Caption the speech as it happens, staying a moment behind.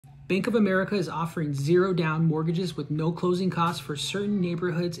Bank of America is offering 0 down mortgages with no closing costs for certain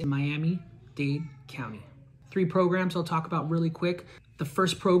neighborhoods in Miami-Dade County. 3 programs I'll talk about really quick. The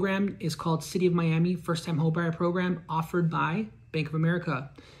first program is called City of Miami First Time Homebuyer Program, offered by Bank of America.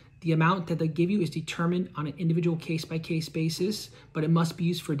 The amount that they give you is determined on an individual case-by-case basis, but it must be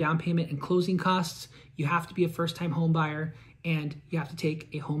used for down payment and closing costs. You have to be a first-time home buyer, and you have to take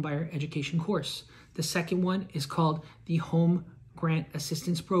a homebuyer education course. The second one is called the Home Grant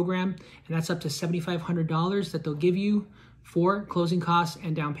Assistance Program, and that's up to $7,500 that they'll give you for closing costs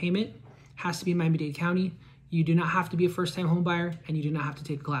and down payment. Has to be in Miami-Dade County. You do not have to be a first-time home buyer, and you do not have to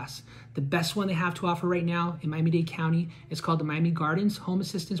take a class. The best one they have to offer right now in Miami-Dade County is called the Miami Gardens Home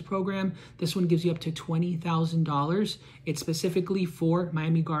Assistance Program. This one gives you up to $20,000. It's specifically for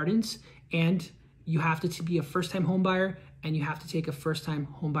Miami Gardens, and you have to be a first-time home buyer, and you have to take a first-time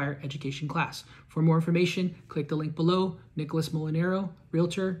home buyer education class. For more information, click the link below. Nicholas Molinero,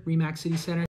 Realtor, RE/MAX City Center.